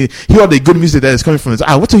so you can hear all the good music that is coming from this.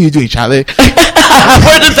 What are you doing, Charlie?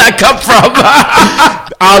 Where does that come from?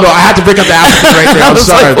 I don't know. I had to break up the accent right there.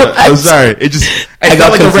 I'm sorry. It just I got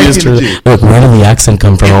like confused. Look, where did the accent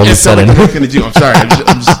come from all of a sudden? Like I'm sorry.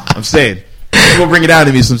 I'm saying. People bring it down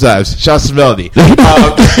to me sometimes. Shouts to Melody.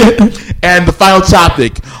 And the final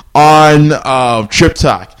topic on Trip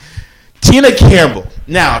Talk. Tina Campbell.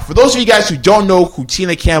 Now, for those of you guys who don't know who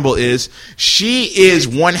Tina Campbell is, she is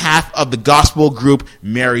one half of the gospel group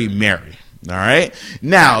Mary Mary. All right?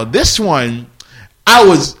 Now, this one, I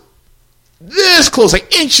was this close,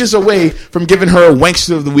 like inches away from giving her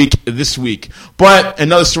Wanksta of the Week this week. But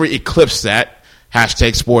another story eclipsed that.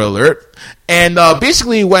 Hashtag spoiler alert. And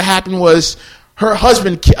basically what happened was her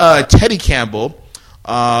husband, Teddy Campbell,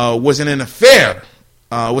 was in an affair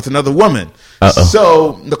with another woman. Uh-oh.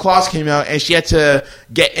 So the clause came out, and she had to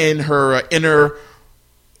get in her inner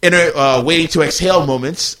waiting to exhale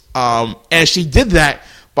moments. And she did that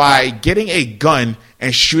by getting a gun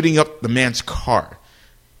and shooting up the man's car.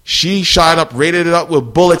 She shot up, raided it up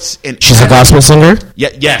with bullets. And she's a gospel singer?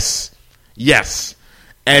 Yes.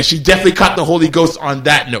 And she definitely caught the Holy Ghost on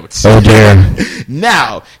that note. Oh, dear.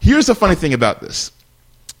 Now, here's the funny thing about this.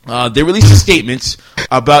 They released a statement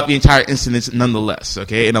about the entire incident nonetheless,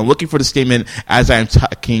 okay? And I'm looking for the statement as I'm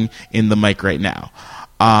talking in the mic right now.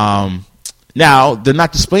 Now, they're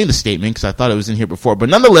not displaying the statement because I thought it was in here before. But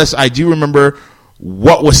nonetheless, I do remember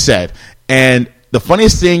what was said. And the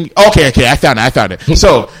funniest thing... Okay, I found it.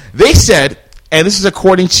 So, they said, and this is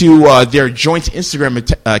according to their joint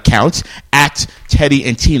Instagram account, at Teddy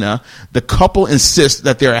and Tina, the couple insists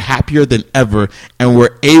that they are happier than ever and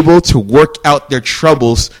were able to work out their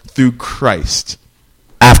troubles through Christ.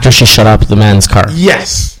 After she shut up the man's car.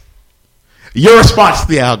 Yes. Your response,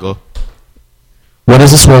 Thiago. What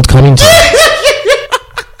is this world coming to?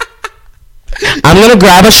 I'm going to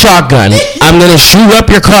grab a shotgun. I'm going to shoot up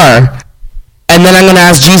your car. And then I'm going to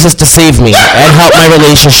ask Jesus to save me and help my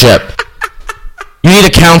relationship. You need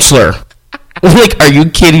a counselor. Like, are you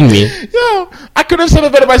kidding me? Yo, I couldn't have said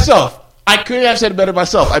it better myself.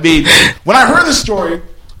 I mean, when I heard the story,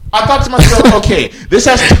 I thought to myself, okay, this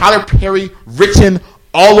has Tyler Perry written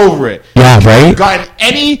all over it. Yeah, right? Gotten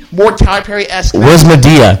any more Tyler Perry-esque? Where's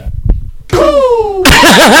Medea?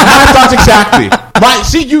 My thoughts exactly.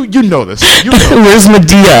 See, you know this. Where's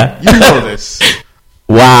Medea? You know this.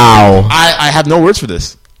 Wow. I have no words for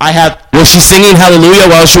this. Was she singing Hallelujah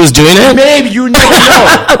while she was doing it? Maybe. You never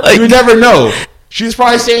know. You never know. She's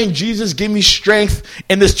probably saying, Jesus, give me strength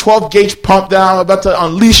in this 12-gauge pump that I'm about to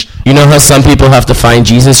unleash. You know how some people have to find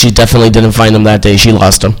Jesus? She definitely didn't find him that day. She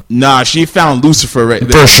lost him. Nah, she found Lucifer right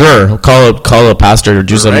there. For sure. Call a pastor or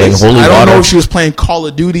do something. Holy water. I don't know if she was playing Call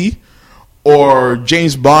of Duty or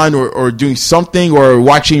James Bond or doing something or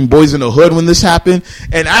watching Boys in the Hood when this happened.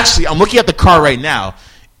 And actually, I'm looking at the car right now.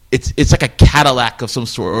 It's like a Cadillac of some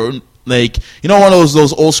sort, or like, you know, one of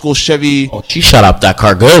those old school Chevy. Oh, she shut up that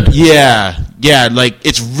car good. Yeah, like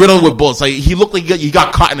it's riddled with bullets. Like he looked like he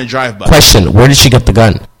got caught in a drive-by. Question: where did she get the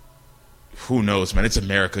gun? Who knows, man? It's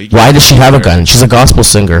America. Why does she have a gun? She's a gospel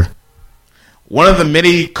singer. One of the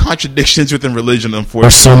many contradictions within religion, unfortunately.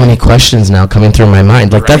 There's so many questions now coming through my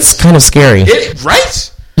mind. Like, right? That's kind of scary.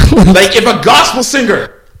 Right? Like if a gospel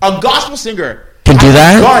singer can do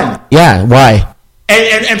that. Gun, yeah. Why?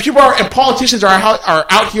 And people and politicians are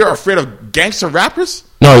out here afraid of gangster rappers?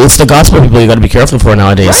 No, it's the gospel people you got to be careful for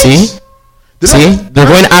nowadays. Right? See? They're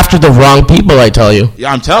going after the wrong people, I tell you.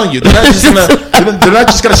 Yeah, I'm telling you. They're not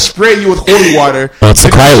just going to spray you with holy water. Well, it's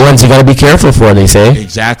the quiet ones you got to be careful for, they say.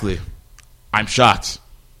 Exactly. I'm shocked.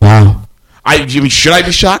 Wow. Should I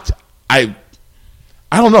be shocked? I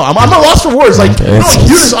don't know. I'm at a loss for words. Like, you don't hear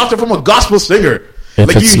this often from a gospel singer.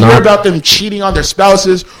 Like you hear about them cheating on their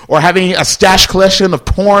spouses or having a stash collection of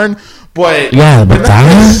porn, but yeah,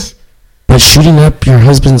 but shooting up your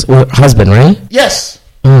husband, right? Yes.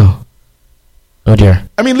 Oh dear.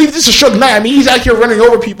 I mean, leave this a Suge Knight. I mean, he's out here running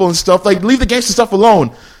over people and stuff. Like, leave the gangster stuff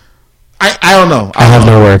alone. I don't know. I have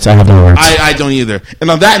no words. I don't either. And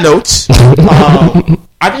on that note,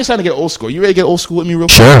 I think it's time to get old school. You ready to get old school with me real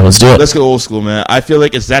quick? Sure, let's do it. Let's get old school, man. I feel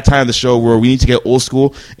like it's that time of the show where we need to get old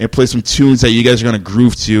school and play some tunes that you guys are going to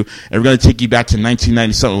groove to. And we're going to take you back to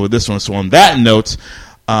 1990-something with this one. So on that note,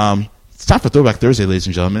 it's time for Throwback Thursday, ladies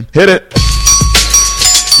and gentlemen. Hit it.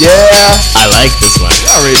 Yeah. I like this one. You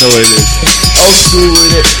already know what it is. Old school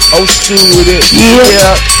with it. Old school with it.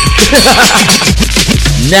 Yeah.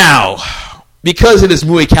 Now, because it is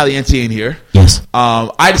Muy Caliente in here, yes,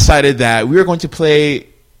 I decided that we were going to play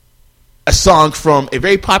a song from a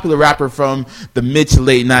very popular rapper from the mid to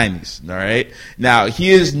late 90s. All right. Now,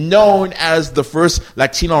 he is known as the first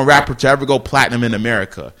Latino rapper to ever go platinum in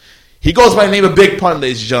America. He goes by the name of Big Pun,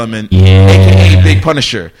 ladies and gentlemen, a.k.a. Big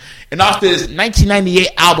Punisher. And off his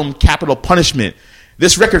 1998 album, Capital Punishment,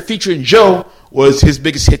 this record featuring Joe was his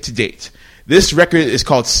biggest hit to date. This record is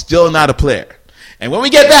called Still Not a Player. And when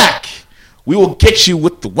we get back, we will get you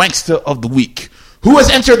with the Wanksta of the Week. Who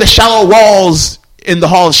has entered the shallow walls in the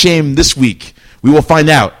Hall of Shame this week? We will find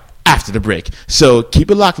out after the break. So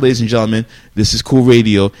keep it locked, ladies and gentlemen. This is Cool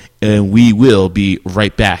Radio, and we will be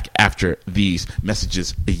right back after these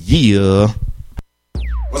messages. Yeah.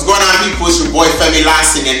 What's going on, people? It's your boy Femi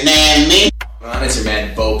Lassie and Nan Me. It's your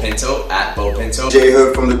man Bo Pinto at Bo Pinto. J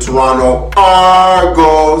Hood from the Toronto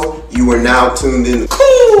Argos. You are now tuned in.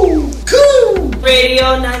 Cool Radio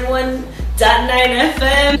 91.9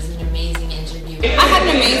 FM. It was an amazing interview. I had an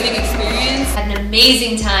amazing experience. Had an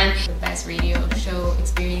amazing time. The best radio show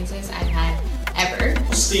experiences I've had ever.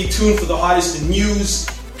 Stay tuned for the hottest in news,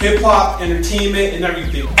 hip-hop, entertainment, and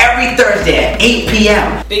everything. Every Thursday at 8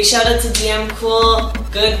 p.m. Big shout out to DM Cool.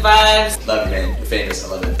 Good vibes. Love you, man. You're famous. I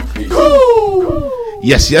love it.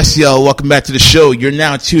 Yes, yo. Welcome back to the show. You're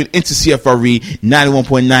now tuned into CFRE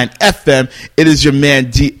 91.9 FM. It is your man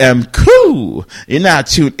DM Cool. You're now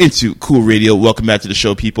tuned into Cool Radio. Welcome back to the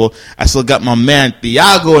show, people. I still got my man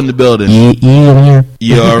Thiago in the building.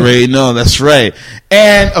 You already know, that's right.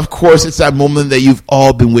 And of course, it's that moment that you've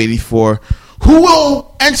all been waiting for. Who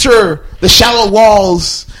will enter the shallow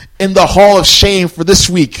walls in the Hall of Shame for this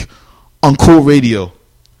week on Cool Radio?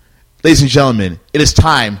 Ladies and gentlemen, it is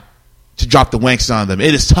time to drop the Wanksta on them.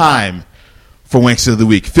 It is time for Wanksta of the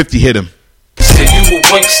Week. 50, hit him.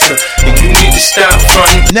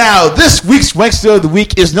 Now, this week's Wanksta of the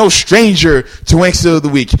Week is no stranger to Wanksta of the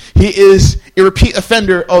Week. He is a repeat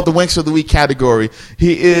offender of the Wanksta of the Week category.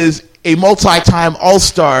 He is a multi-time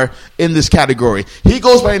all-star in this category. He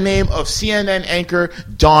goes by the name of CNN anchor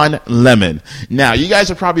Don Lemon. Now, you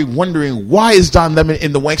guys are probably wondering, why is Don Lemon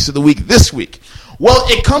in the Wanksta of the Week this week? Well,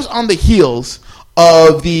 it comes on the heels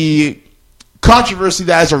of the controversy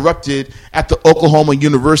that has erupted at the Oklahoma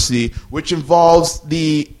University, which involves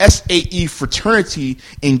the SAE fraternity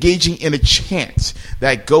engaging in a chant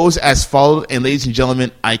that goes as followed. And ladies and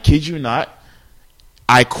gentlemen, I kid you not,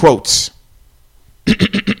 I quote.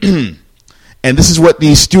 And this is what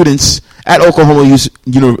the students at Oklahoma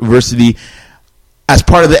University, as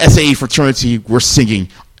part of the SAE fraternity, were singing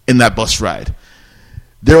in that bus ride.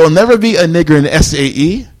 There will never be a nigger in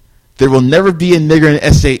SAE. There will never be a nigger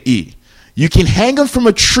in SAE. You can hang them from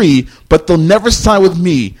a tree, but they'll never sign with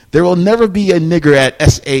me. There will never be a nigger at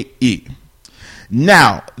SAE.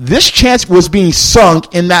 Now, this chant was being sung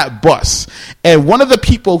in that bus, and one of the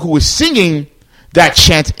people who was singing that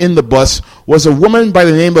chant in the bus was a woman by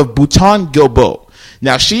the name of Bhutan Gilbo.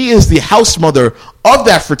 Now, she is the house mother of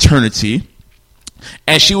that fraternity,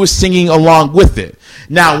 and she was singing along with it.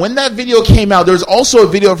 Now, when that video came out, there was also a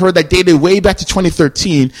video of her that dated way back to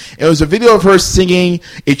 2013. It was a video of her singing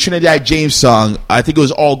a Trinidad James song. I think it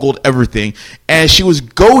was All Gold Everything. And she was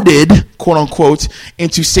goaded, quote unquote,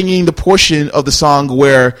 into singing the portion of the song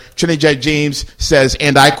where Trinidad James says,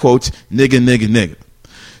 and I quote, nigga, nigga, nigga.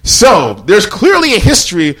 So, there's clearly a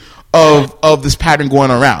history of this pattern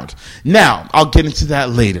going around. Now, I'll get into that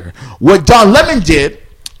later. What Don Lemon did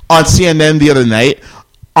on CNN the other night,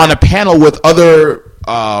 on a panel with other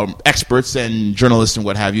experts and journalists and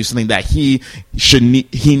what have you, something that he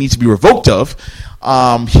needs to be revoked of.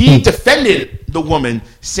 He defended the woman,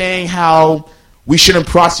 saying how we shouldn't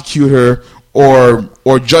prosecute her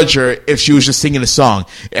or judge her if she was just singing a song.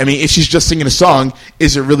 I mean, if she's just singing a song,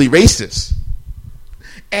 is it really racist?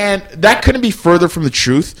 And that couldn't be further from the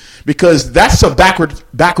truth, because that's a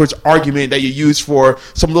backwards argument that you use for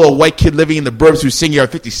some little white kid living in the burbs who's singing our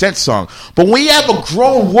 50 Cent song. But when you have a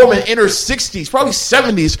grown woman in her 60s, probably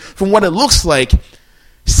 70s, from what it looks like,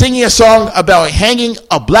 singing a song about hanging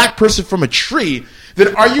a black person from a tree,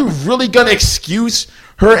 then are you really going to excuse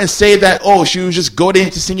her and say that, oh, she was just goaded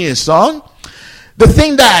into singing a song? The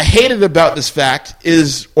thing that I hated about this fact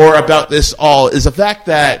is, or about this all, is the fact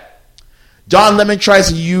that Don Lemon tries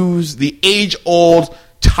to use the age-old,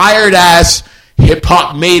 tired-ass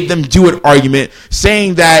hip-hop made them do it argument,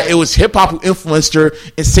 saying that it was hip-hop who influenced her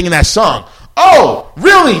in singing that song. Oh,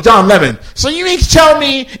 really, Don Lemon? So you mean to tell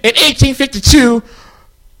me in 1852,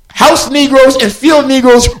 house Negroes and field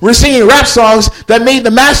Negroes were singing rap songs that made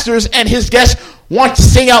the masters and his guests want to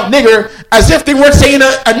sing out nigger as if they weren't saying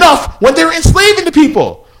enough when they were enslaving the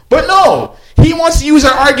people? But no. He wants to use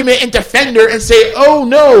an argument and defend her and say, oh,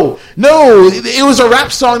 no, it was a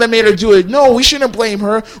rap song that made her do it. No, we shouldn't blame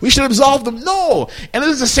her. We should absolve them. No. And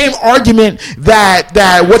this is the same argument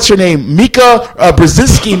that what's her name, Mika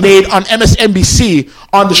Brzezinski made on MSNBC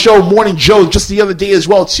on the show Morning Joe just the other day as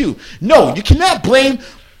well, too. No, you cannot blame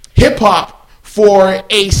hip-hop for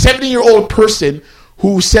a 70-year-old person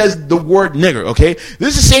who says the word nigger, okay?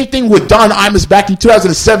 This is the same thing with Don Imus back in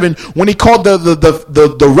 2007 when he called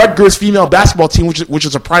the Rutgers female basketball team, which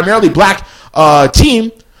is a primarily black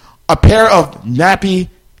team, a pair of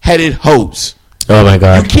nappy-headed hoes. Oh, my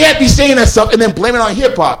God. You can't be saying that stuff and then blame it on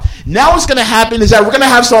hip-hop. Now what's going to happen is that we're going to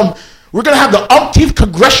have some We're going to have the umpteenth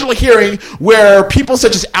congressional hearing where people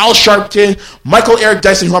such as Al Sharpton, Michael Eric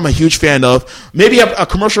Dyson, who I'm a huge fan of, maybe a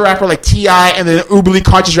commercial rapper like T.I., and then an uberly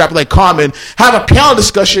conscious rapper like Common have a panel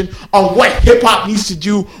discussion on what hip-hop needs to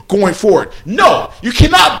do going forward. No, you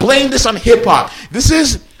cannot blame this on hip-hop. This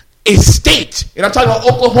is a state, and I'm talking about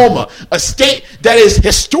Oklahoma, a state that is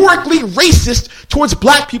historically racist towards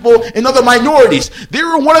black people and other minorities. They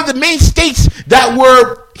were one of the main states that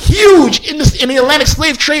were huge in the Atlantic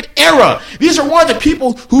slave trade era. These are one of the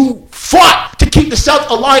people who fought to keep the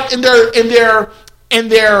South alive in their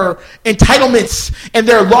entitlements and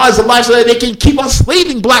their laws alive so that they can keep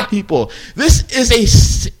enslaving black people. This is a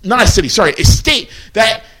state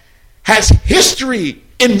that has history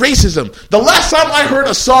in racism. The last time I heard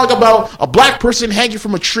a song about a black person hanging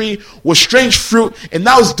from a tree was Strange Fruit, and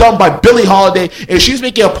that was done by Billie Holiday, and she was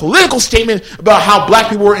making a political statement about how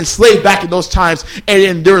black people were enslaved back in those times,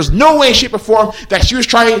 and there was no way, shape, or form that she was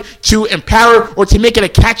trying to empower or to make it a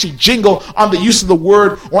catchy jingle on the use of the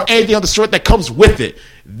word or anything of the sort that comes with it.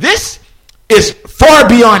 This is far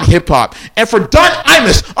beyond hip-hop. And for Don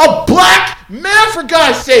Imus, a black man, for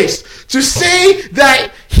God's sakes, to say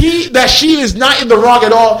that she is not in the wrong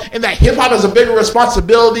at all and that hip-hop has a bigger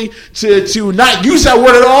responsibility to not use that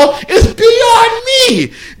word at all is beyond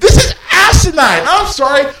me. This is asinine. I'm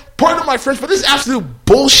sorry. Pardon my French, but this is absolute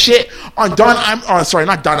bullshit on Don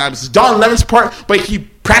Lemon's part, but he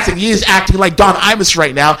practically is acting like Don Imus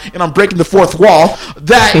right now, and I'm breaking the fourth wall,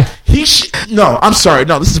 that I'm sorry.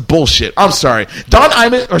 No, this is bullshit. I'm sorry.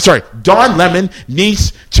 Don Lemon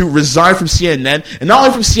needs to resign from CNN, and not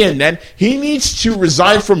only from CNN, he needs to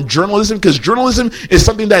resign from journalism, because journalism is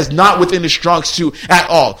something that is not within his strong suit at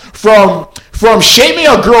all. From shaming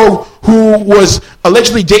a girl who was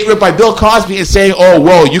allegedly date raped by Bill Cosby and saying, oh,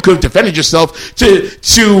 well, you could have defended yourself, to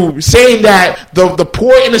saying that the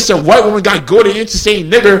poor innocent white woman got goaded into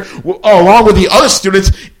saying nigger along with the other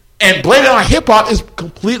students and blaming it on hip-hop is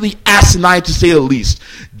completely asinine, to say the least.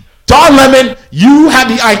 Don Lemon, you have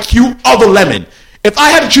the IQ of a lemon. If I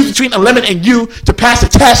had to choose between a lemon and you to pass a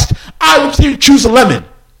test, I would choose a lemon.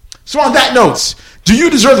 So on that note, do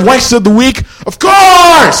you deserve the Wanksta of the Week? Of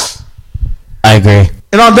course! I agree.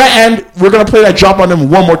 And on that end, we're going to play that drop on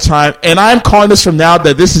them one more time. And I'm calling this from now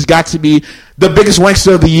that this has got to be the biggest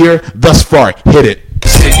Wanksta of the year thus far. Hit it.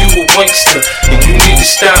 Said you a Wanksta and you need to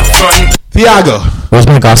stop fronting. Thiago. Where's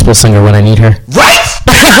my gospel singer when I need her? Right?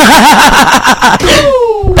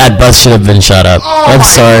 That buzz should have been shut up. Oh, I'm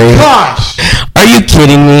sorry. Gosh. Are you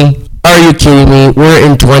kidding me? We're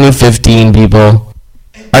in 2015, people.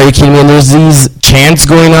 Are you kidding me? And there's these chants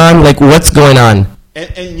going on. Like, what's going on?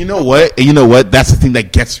 And you know what? That's the thing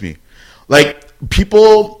that gets me. Like,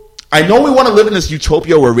 people, I know we want to live in this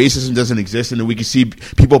utopia where racism doesn't exist and we can see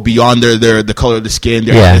people beyond the color of the skin,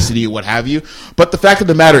 their ethnicity, what have you. But the fact of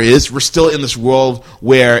the matter is, we're still in this world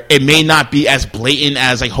where it may not be as blatant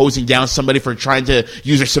as like hosing down somebody for trying to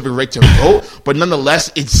use their civic right to vote, but nonetheless,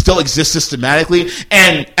 it still exists systematically.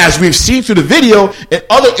 And as we've seen through the video, in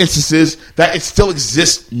other instances, that it still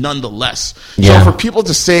exists nonetheless. Yeah. So for people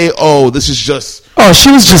to say, oh, this is just... Oh,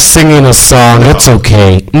 she was just singing a song. It's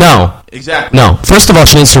okay. No. Exactly. No. First of all,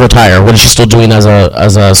 she needs to retire. What is she still doing as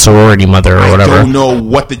a sorority mother or whatever? I don't know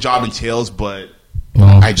what the job entails, but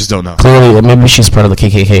I just don't know. Clearly, maybe she's part of the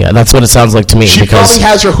KKK. That's what it sounds like to me. She probably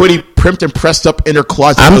has her hoodie primped and pressed up in her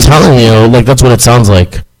closet. I'm telling you, like, that's what it sounds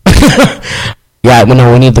like. Yeah,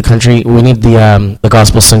 we need the country. We need the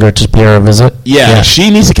gospel singer to pay her a visit. Yeah, she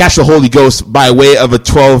needs to catch the Holy Ghost by way of a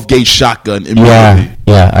 12-gauge shotgun immediately.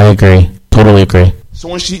 Yeah, I agree. Totally agree.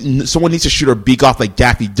 Someone needs to shoot her beak off like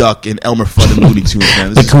Daffy Duck and Elmer Fudd and Looney Tunes,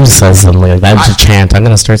 man. Like, who says something like that? It's a chant. I'm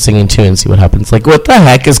going to start singing too and see what happens. Like, what the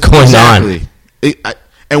heck is going on?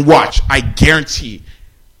 And watch, I guarantee,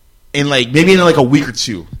 maybe in a week or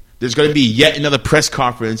two, there's going to be yet another press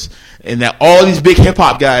conference, and that all these big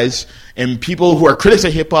hip-hop guys and people who are critics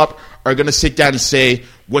of hip-hop are going to sit down and say,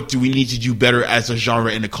 what do we need to do better as a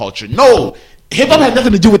genre in the culture? No! Hip-hop had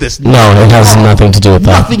nothing to do with this. No, it has nothing to do with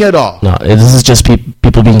that. Nothing at all. No, this is just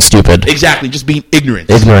people being stupid. Exactly, just being ignorant.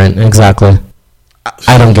 Ignorant, exactly.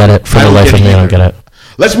 I don't get it. For the life of me, I don't get it.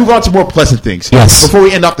 Let's move on to more pleasant things. Yes. Before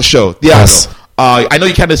we end off the show. Yes. I know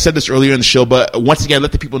you kind of said this earlier in the show, but once again,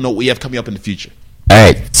 let the people know what we have coming up in the future. All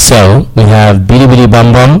right, so we have Bitty Bitty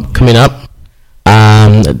Bum Bum coming up.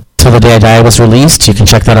 Till the Day I Die was released. You can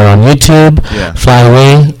check that out on YouTube. Yeah. Fly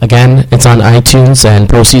Away, again, it's on iTunes, and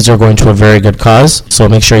proceeds are going to a very good cause, so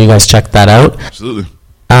make sure you guys check that out. Absolutely.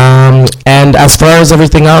 And as far as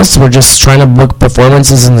everything else, we're just trying to book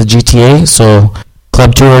performances in the GTA, so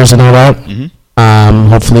club tours and all that. Mm-hmm.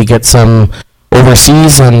 Hopefully get some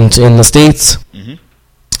overseas and in the States. Mm-hmm.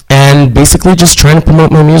 and basically just trying to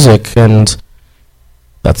promote my music, and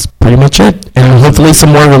that's pretty much it. And hopefully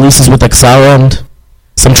some more releases with Excel and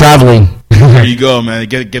some traveling. There you go, man.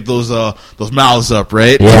 Get those mouths up,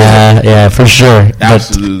 right? Yeah, for sure.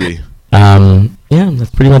 Absolutely. Yeah,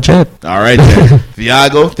 that's pretty much it. All right, then.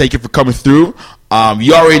 Thiago, thank you for coming through.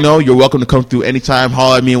 You already know you're welcome to come through anytime.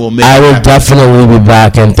 Holler at me and we'll make it I will happen. definitely be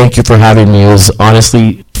back, and thank you for having me. It was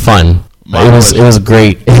honestly fun. It was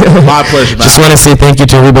great. My pleasure, man. Just want to say thank you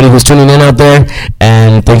to everybody who's tuning in out there,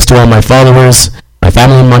 and thanks to all my followers, my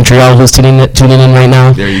family in Montreal who's tuning in right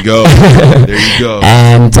now. There you go. There you go.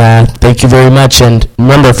 And thank you very much. And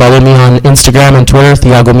remember, follow me on Instagram and Twitter,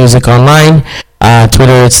 Thiago Music Online.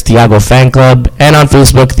 Twitter, it's Thiago Fan Club. And on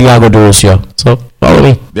Facebook, Thiago Durusio. So follow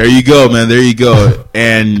me. There you go, man. There you go.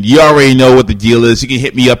 And you already know what the deal is. You can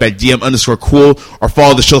hit me up at DM_cool or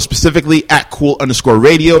follow the show specifically at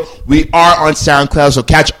cool_radio. We are on SoundCloud, so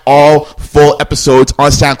catch all full episodes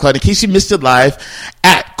on SoundCloud. In case you missed it live,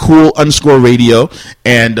 at cool_radio.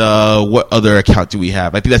 And what other account do we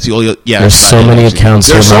have? I think that's the only. Yeah, there's so many accounts.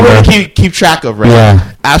 There's so many to keep track of, right?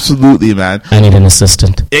 Yeah. Absolutely, man. I need an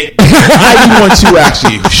assistant. I need one too,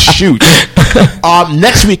 actually. Shoot.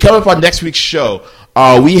 Next week, coming up on next week's show,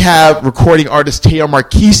 we have recording artist Taya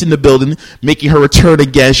Marquise in the building, making her return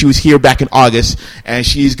again. She was here back in August, and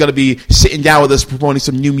she's going to be sitting down with us, promoting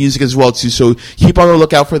some new music as well, too. So keep on the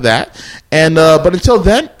lookout for that. And but until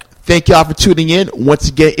then, thank y'all for tuning in. Once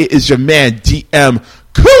again, it is your man, DM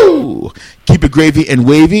Cool. Keep it gravy and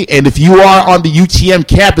wavy. And if you are on the UTM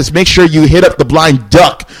campus, make sure you hit up the Blind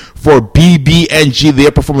Duck for BBNG.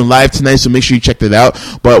 They're performing live tonight, so make sure you check that out.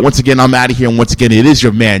 But once again, I'm out of here. And once again, it is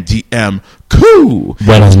your man, DM Cool.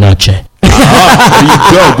 Buenas noches. There you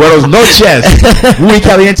go. Buenos noches. Muy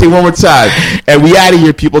caliente one more time. And we out of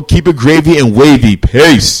here, people. Keep it gravy and wavy.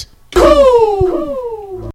 Peace. Cool.